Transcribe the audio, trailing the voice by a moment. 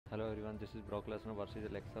Hello everyone, this is Brock Lesnar versus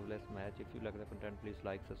Alexa Bliss match. If you like the content, please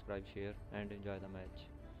like, subscribe, share and enjoy the match.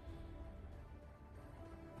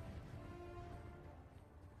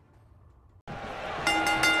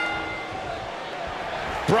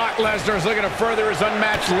 Brock Lesnar is looking to further his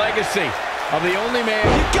unmatched legacy of the only man.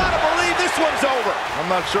 You gotta believe this one's over.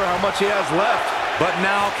 I'm not sure how much he has left. But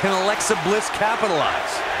now, can Alexa Bliss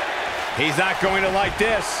capitalize? He's not going to like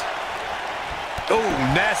this. Oh,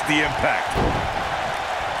 nasty impact.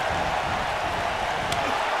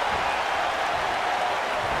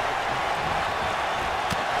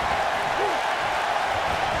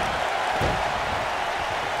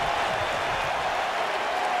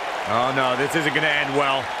 Oh no, this isn't going to end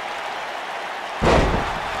well.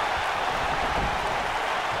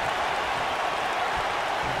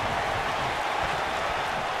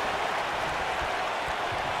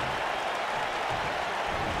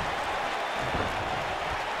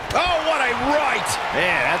 Oh, what a right!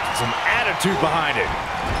 Man, that's some attitude behind it.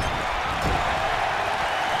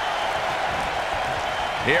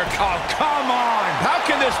 Here, come on! How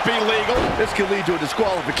can this be legal? This could lead to a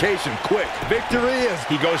disqualification quick. Victory is.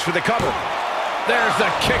 He goes for the cover. There's the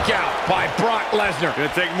kick out by Brock Lesnar.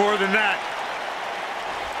 Gonna take more than that.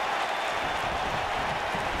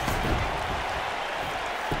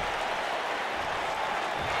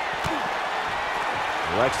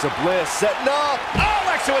 Alexa Bliss setting up. Oh,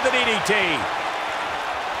 Alexa with an DDT.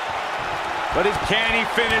 But can he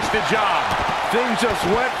finish the job? Things just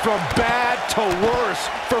went from bad to worse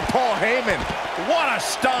for Paul Heyman. What a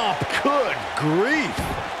stomp. Good grief.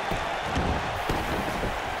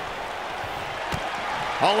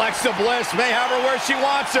 Alexa Bliss may have her where she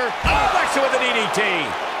wants her. Oh, Alexa with an DDT.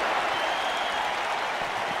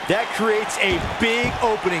 That creates a big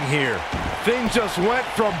opening here. Things just went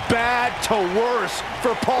from bad to worse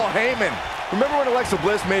for Paul Heyman. Remember when Alexa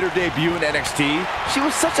Bliss made her debut in NXT? She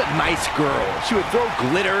was such a nice girl. She would throw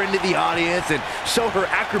glitter into the audience and show her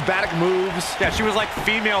acrobatic moves. Yeah, she was like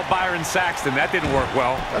female Byron Saxton. That didn't work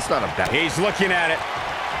well. That's not a bad. He's looking at it.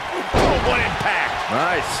 Oh, what impact.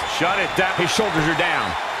 Nice. Shut it down. His shoulders are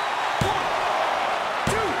down.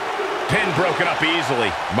 Pin broken up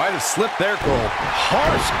easily. Might have slipped there, Cole.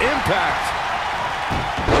 Harsh impact.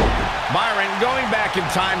 Byron, going back in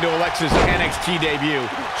time to Alexa's NXT debut,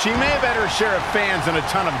 she may have had her share of fans and a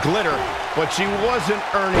ton of glitter, but she wasn't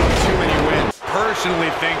earning too many wins.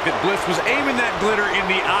 Personally think that Bliss was aiming that glitter in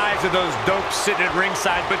the eyes of those dopes sitting at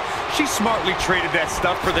ringside, but she smartly traded that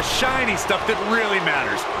stuff for the shiny stuff that really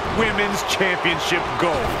matters. Women's Championship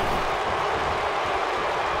gold.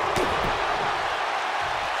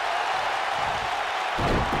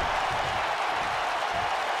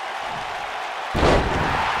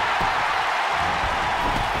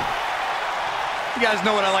 You guys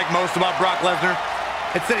know what I like most about Brock Lesnar?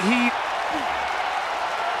 It's that he...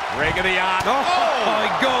 Ring of the eye. Oh,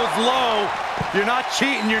 he goes low. You're not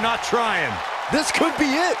cheating, you're not trying. This could be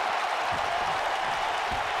it.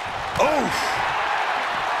 Oh!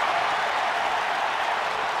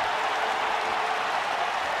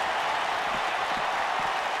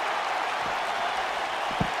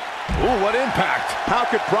 Ooh, what impact. How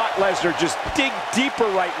could Brock Lesnar just dig deeper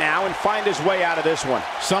right now and find his way out of this one?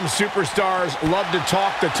 Some superstars love to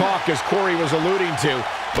talk the talk, as Corey was alluding to.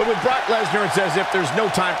 But with Brock Lesnar, it's as if there's no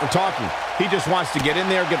time for talking. He just wants to get in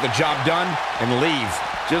there, get the job done, and leave.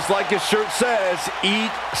 Just like his shirt says, eat,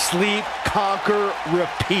 sleep, conquer,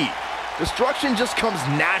 repeat. Destruction just comes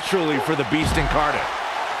naturally for the Beast incarnate.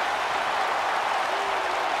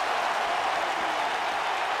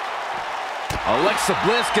 Alexa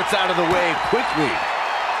Bliss gets out of the way quickly.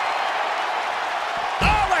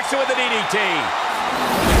 Oh, Alexa with an DDT.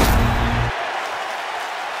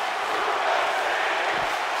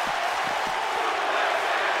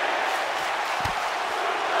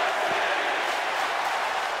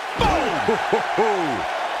 Boom!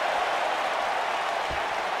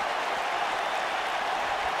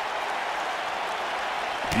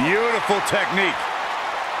 Beautiful technique.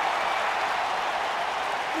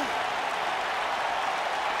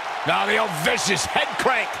 Now the old vicious head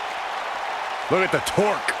crank. Look at the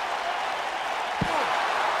torque.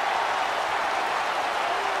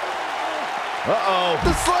 Uh-oh.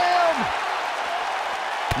 The slam!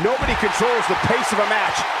 Nobody controls the pace of a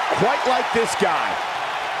match quite like this guy.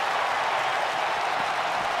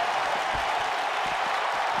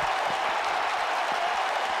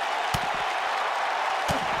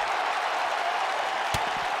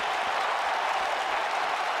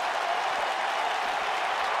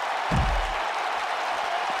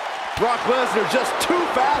 Brock Lesnar just too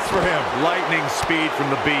fast for him. Lightning speed from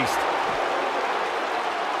the Beast.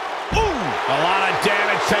 Ooh! A lot of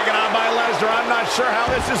damage taken on by Lesnar. I'm not sure how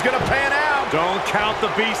this is going to pan out. Don't count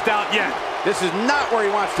the beast out yet. This is not where he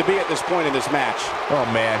wants to be at this point in this match. Oh,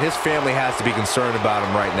 man, his family has to be concerned about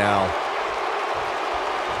him right now.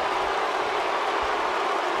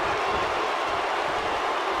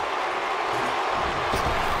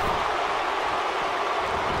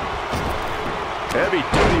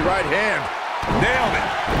 Heavy-duty right hand. Nailed it.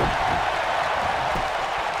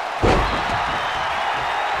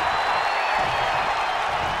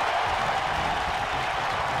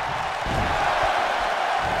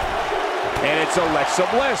 And it's Alexa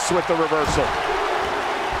Bliss with the reversal.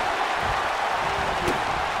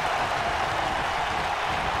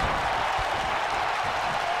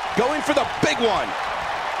 Going for the big one.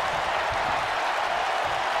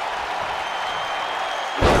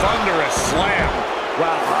 Thunderous slam.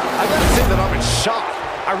 Wow, I gotta say that I'm in shock.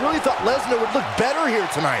 I really thought Lesnar would look better here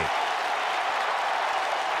tonight.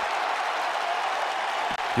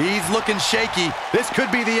 He's looking shaky. This could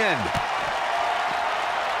be the end.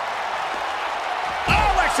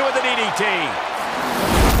 Alexa with an DDT.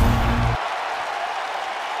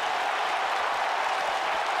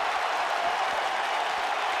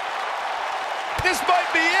 This might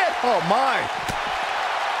be it. Oh, my.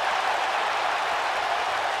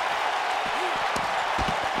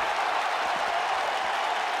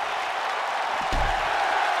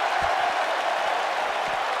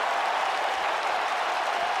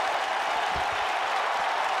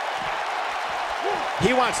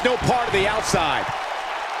 He wants no part of the outside.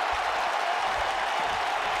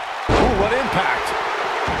 Ooh, what impact.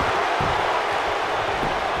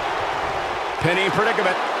 Penny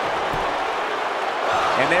predicament.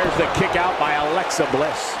 And there's the kick out by Alexa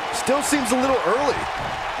Bliss. Still seems a little early.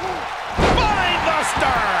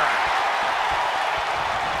 Spinebuster!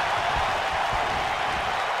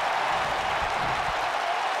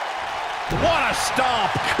 What a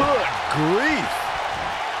stomp. Good grief.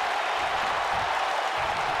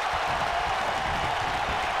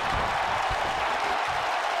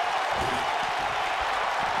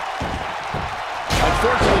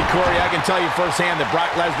 Unfortunately, Corey, I can tell you firsthand that Brock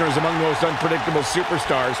Lesnar is among the most unpredictable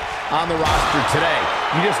superstars on the roster today.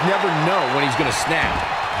 You just never know when he's going to snap.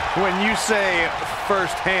 When you say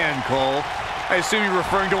firsthand, Cole, I assume you're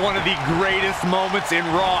referring to one of the greatest moments in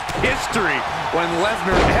Raw history when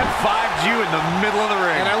Lesnar F5'd you in the middle of the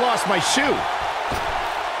ring. And I lost my shoe.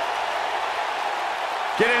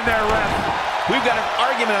 Get in there, ref. We've got an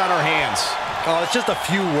argument on our hands. Oh, it's just a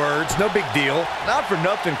few words, no big deal. Not for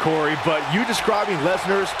nothing, Corey, but you describing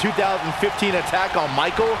Lesnar's 2015 attack on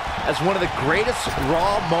Michael as one of the greatest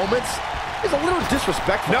Raw moments is a little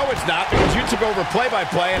disrespectful. No, it's not, because you took over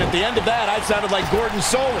play-by-play, and at the end of that, I sounded like Gordon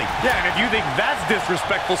Soley. Yeah, and if you think that's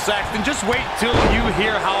disrespectful, Saxton, just wait till you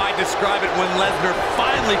hear how I describe it when Lesnar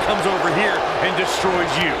finally comes over here and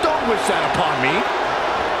destroys you. Don't wish that upon me.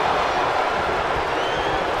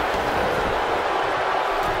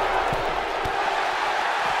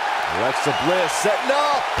 Alexa Bliss setting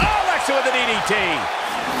up. Alexa with an DDT.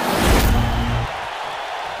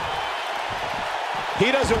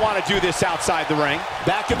 He doesn't want to do this outside the ring.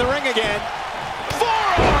 Back in the ring again.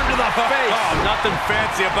 Forearm to the face. Oh, nothing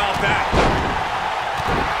fancy about that.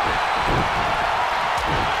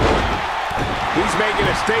 He's making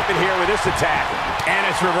a statement here with this attack. And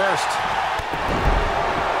it's reversed.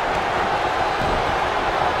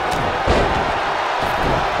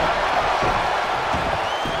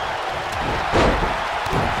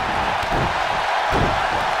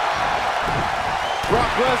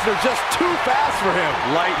 Brock Lesnar just too fast for him.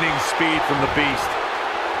 Lightning speed from the Beast.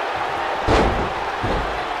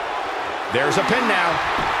 There's a pin now.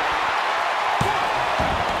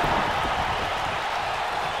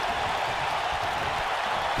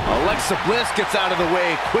 Alexa Bliss gets out of the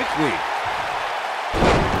way quickly.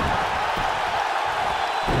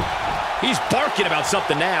 He's barking about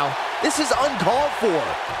something now. This is uncalled for.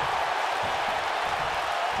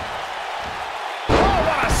 Oh,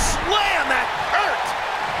 what a slam! That hurt!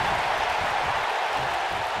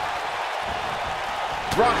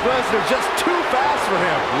 Brock Lesnar just too fast for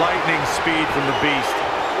him. Lightning speed from the Beast.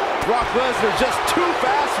 Brock Lesnar just too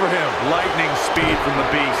fast for him. Lightning speed from the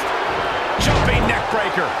Beast. Jumping neck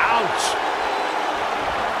breaker. Ouch.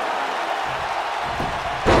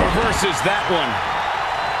 Reverses that one.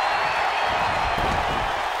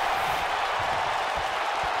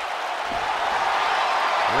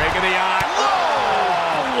 Rake of the eye.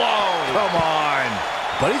 Oh! Whoa! Come on.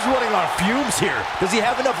 But he's running on fumes here. Does he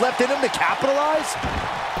have enough left in him to capitalize?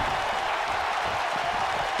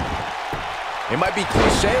 It might be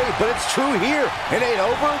cliche, but it's true here. It ain't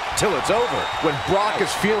over till it's over. When Brock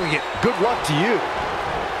is feeling it, good luck to you.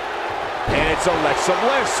 And it's Alexa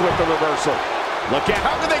Bliss with the reversal. Look out.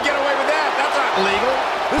 How can they get away with that? That's not legal.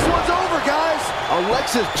 This one's over, guys.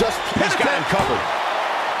 Alexa's just... He's got him covered.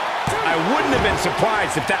 I wouldn't have been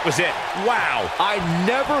surprised if that was it. Wow. I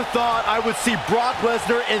never thought I would see Brock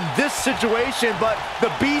Lesnar in this situation, but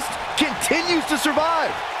the Beast continues to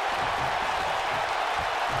survive.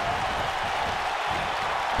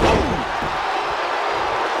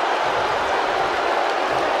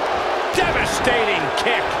 Devastating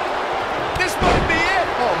kick. This might be it.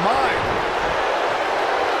 Oh, my.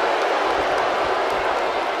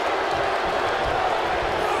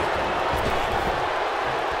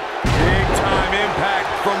 Big-time impact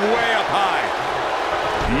from way up high.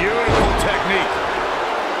 Beautiful technique.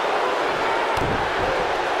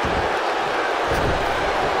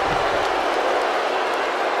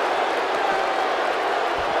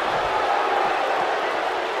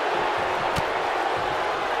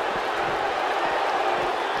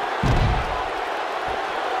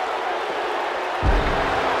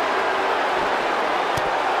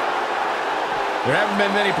 There haven't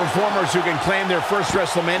been many performers who can claim their first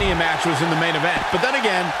WrestleMania match was in the main event. But then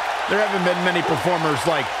again, there haven't been many performers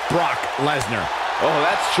like Brock Lesnar. Oh,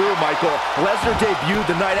 that's true, Michael. Lesnar debuted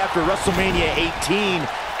the night after WrestleMania 18,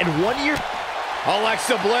 and 1 year...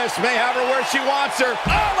 Alexa Bliss may have her where she wants her.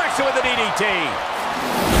 Oh, Alexa with an DDT.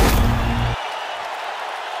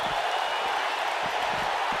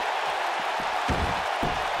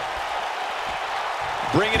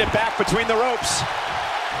 Bringing it back between the ropes.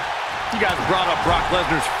 You guys brought up Brock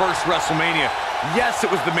Lesnar's first WrestleMania. Yes,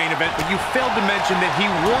 it was the main event, but you failed to mention that he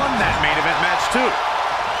won that main event match, too.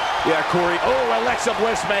 Yeah, Corey. Oh, Alexa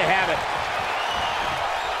Bliss may have it.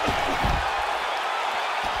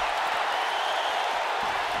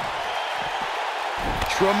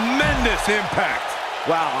 Tremendous impact.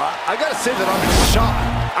 Wow, I gotta say that I'm in shock.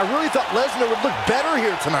 I really thought Lesnar would look better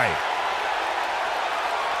here tonight.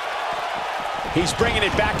 He's bringing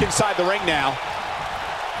it back inside the ring now.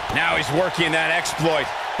 Now he's working that exploit.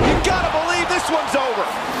 You gotta believe this one's over.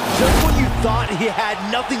 Just when you thought he had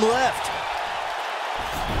nothing left.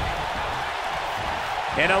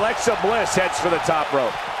 And Alexa Bliss heads for the top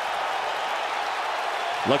rope.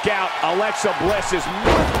 Look out, Alexa Bliss is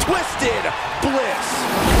Twisted Bliss.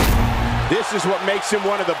 This is what makes him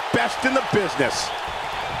one of the best in the business.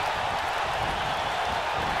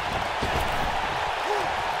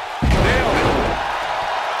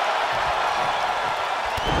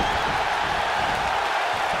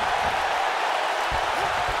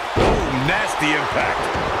 Nasty impact.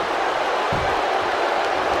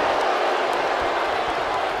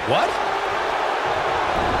 What?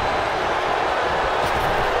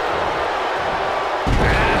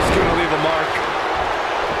 That's gonna leave a mark.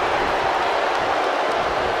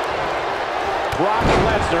 Brock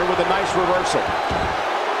Lesnar with a nice reversal.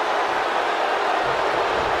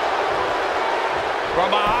 From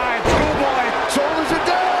behind, schoolboy. Shoulders are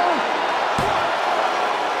down.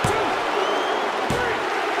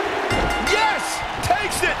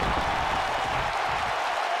 Takes it!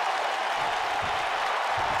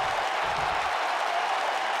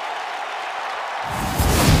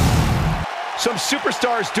 Some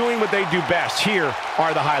superstars doing what they do best. Here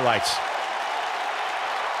are the highlights.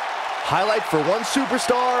 Highlight for one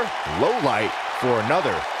superstar, low light for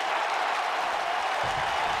another.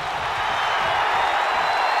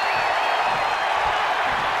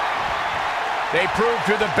 They proved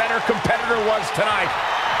who the better competitor was tonight.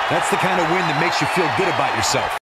 That's the kind of win that makes you feel good about yourself.